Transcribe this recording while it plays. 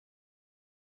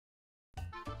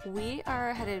We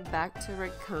are headed back to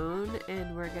Rincon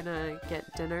and we're gonna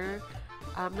get dinner.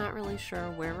 I'm not really sure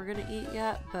where we're gonna eat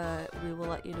yet, but we will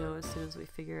let you know as soon as we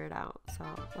figure it out. So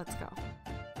let's go.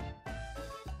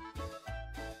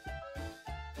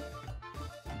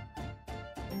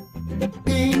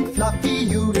 Pink fluffy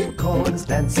unicorns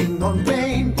dancing on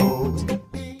rainbows.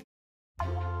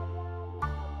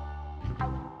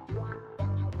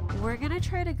 We're gonna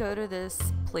try to go to this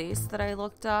place that I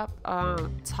looked up,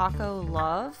 Taco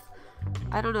Love.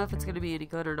 I don't know if it's gonna be any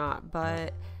good or not,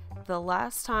 but the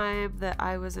last time that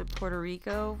I was in Puerto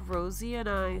Rico, Rosie and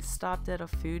I stopped at a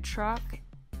food truck.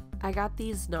 I got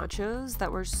these nachos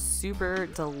that were super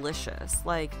delicious.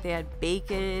 Like, they had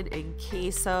bacon and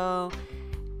queso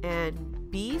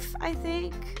and beef, I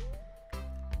think,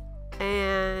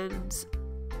 and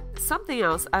something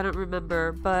else, I don't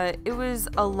remember, but it was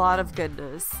a lot of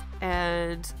goodness,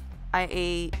 and I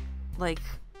ate like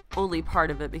only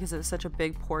part of it because it was such a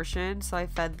big portion, so I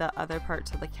fed the other part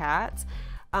to the cats.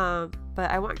 But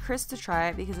I want Chris to try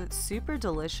it because it's super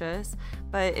delicious,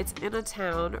 but it's in a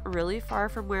town really far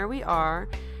from where we are,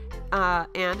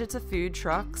 and it's a food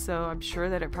truck, so I'm sure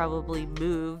that it probably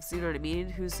moves, you know what I mean?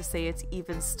 Who's to say it's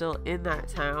even still in that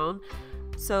town?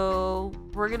 So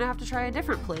we're gonna have to try a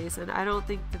different place, and I don't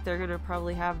think that they're gonna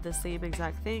probably have the same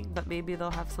exact thing, but maybe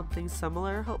they'll have something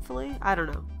similar, hopefully. I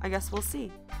don't know. I guess we'll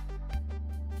see.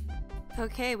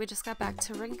 Okay, we just got back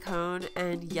to Rincon,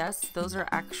 and yes, those are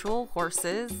actual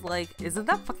horses. Like, isn't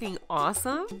that fucking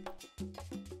awesome?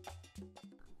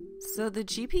 So the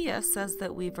GPS says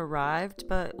that we've arrived,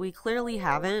 but we clearly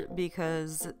haven't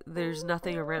because there's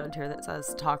nothing around here that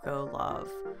says Taco Love.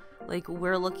 Like,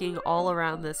 we're looking all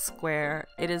around this square.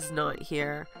 It is not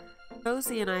here.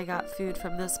 Rosie and I got food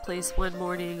from this place one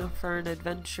morning for an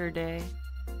adventure day.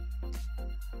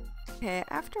 Okay,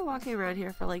 after walking around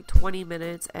here for like 20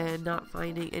 minutes and not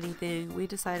finding anything, we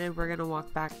decided we're gonna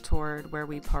walk back toward where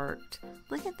we parked.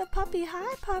 Look at the puppy.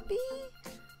 Hi, puppy.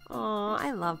 Aw,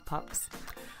 I love pups.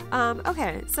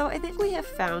 Okay, so I think we have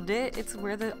found it. It's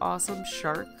where the awesome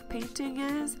shark painting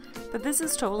is, but this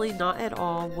is totally not at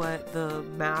all what the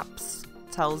maps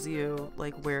tells you,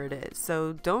 like, where it is.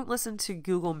 So don't listen to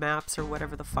Google Maps or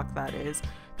whatever the fuck that is,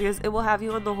 because it will have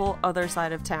you on the whole other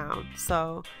side of town.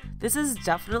 So this is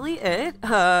definitely it.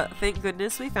 Thank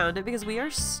goodness we found it because we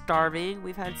are starving.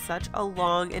 We've had such a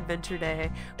long adventure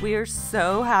day. We are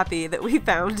so happy that we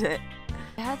found it.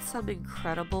 It had some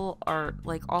incredible art.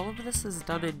 Like, all of this is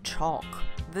done in chalk.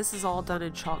 This is all done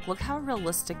in chalk. Look how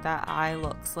realistic that eye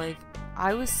looks. Like,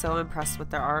 I was so impressed with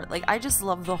their art. Like, I just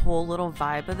love the whole little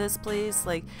vibe of this place.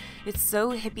 Like, it's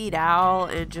so hippied out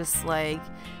and just like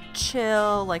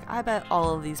chill. Like, I bet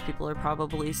all of these people are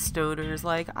probably stoners.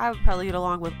 Like, I would probably get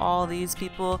along with all these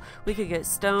people. We could get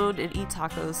stoned and eat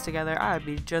tacos together. I would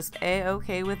be just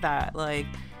a-okay with that. Like,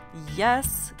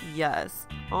 yes, yes.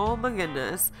 Oh my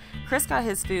goodness. Chris got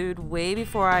his food way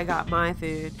before I got my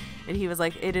food, and he was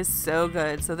like, it is so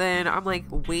good. So then I'm like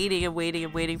waiting and waiting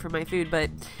and waiting for my food, but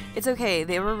it's okay.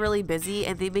 They were really busy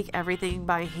and they make everything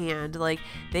by hand. Like,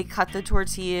 they cut the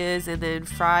tortillas and then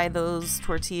fry those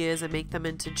tortillas and make them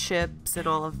into chips and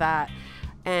all of that.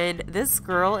 And this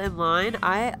girl in line,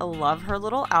 I love her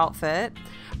little outfit.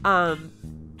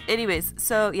 Anyways,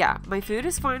 so yeah, my food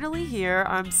is finally here.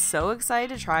 I'm so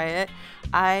excited to try it.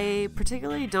 I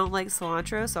particularly don't like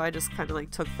cilantro, so I just kind of like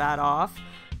took that off.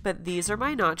 But these are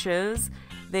my nachos.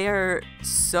 They are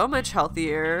so much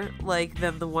healthier, like,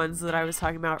 than the ones that I was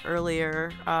talking about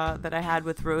earlier, that I had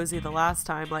with Rosie the last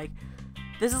time. Like,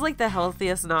 this is like the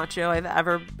healthiest nacho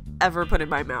I've ever put in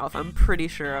my mouth. I'm pretty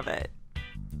sure of it.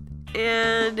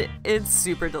 And it's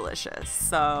super delicious.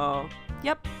 So,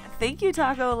 yep. Thank you,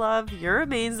 Taco Love. You're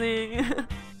amazing.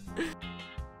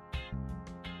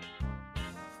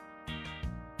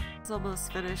 He's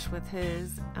almost finished with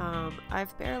his.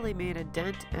 I've barely made a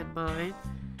dent in mine,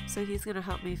 so he's gonna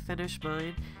help me finish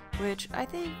mine, which I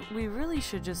think we really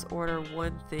should just order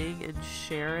one thing and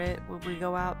share it when we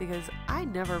go out, because I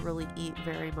never really eat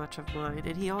very much of mine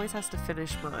and he always has to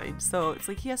finish mine, so it's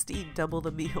like he has to eat double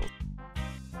the meal.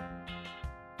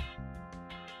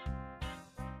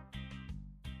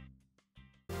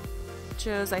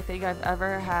 Nachos I think I've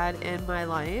ever had in my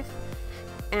life,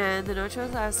 and the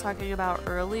nachos I was talking about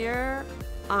earlier,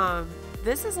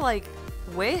 this is like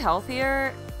way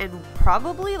healthier and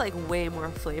probably like way more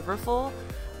flavorful.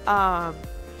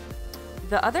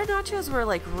 The other nachos were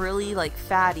like really like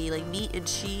fatty, like meat and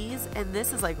cheese, and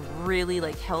this is like really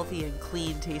like healthy and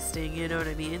clean tasting, you know what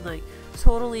I mean? Like,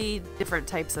 totally different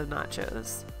types of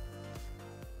nachos.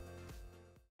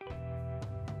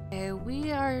 Okay,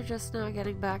 we are just now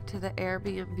getting back to the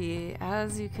Airbnb.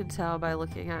 As you can tell by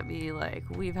looking at me, like,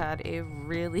 we've had a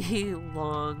really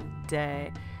long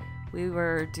day. We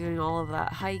were doing all of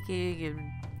that hiking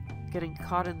and getting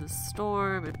caught in the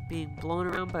storm and being blown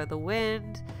around by the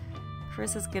wind.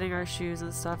 Chris is getting our shoes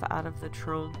and stuff out of the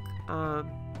trunk.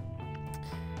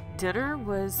 Dinner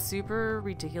was super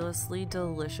ridiculously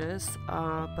delicious,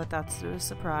 but that's no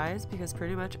surprise because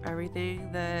pretty much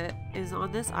everything that is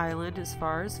on this island as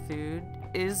far as food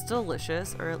is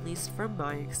delicious, or at least from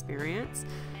my experience.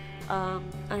 I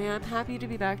am happy to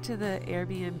be back to the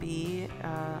Airbnb.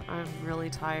 I'm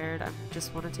really tired. I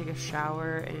just want to take a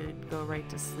shower and go right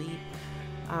to sleep.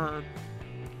 I'm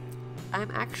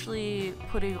actually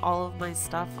putting all of my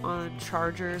stuff on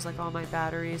chargers, like all my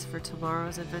batteries for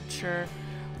tomorrow's adventure.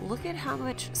 Look at how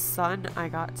much sun I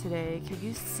got today. Can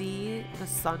you see the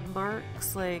sun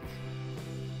marks? Like,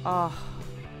 oh.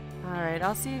 Alright,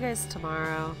 I'll see you guys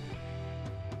tomorrow.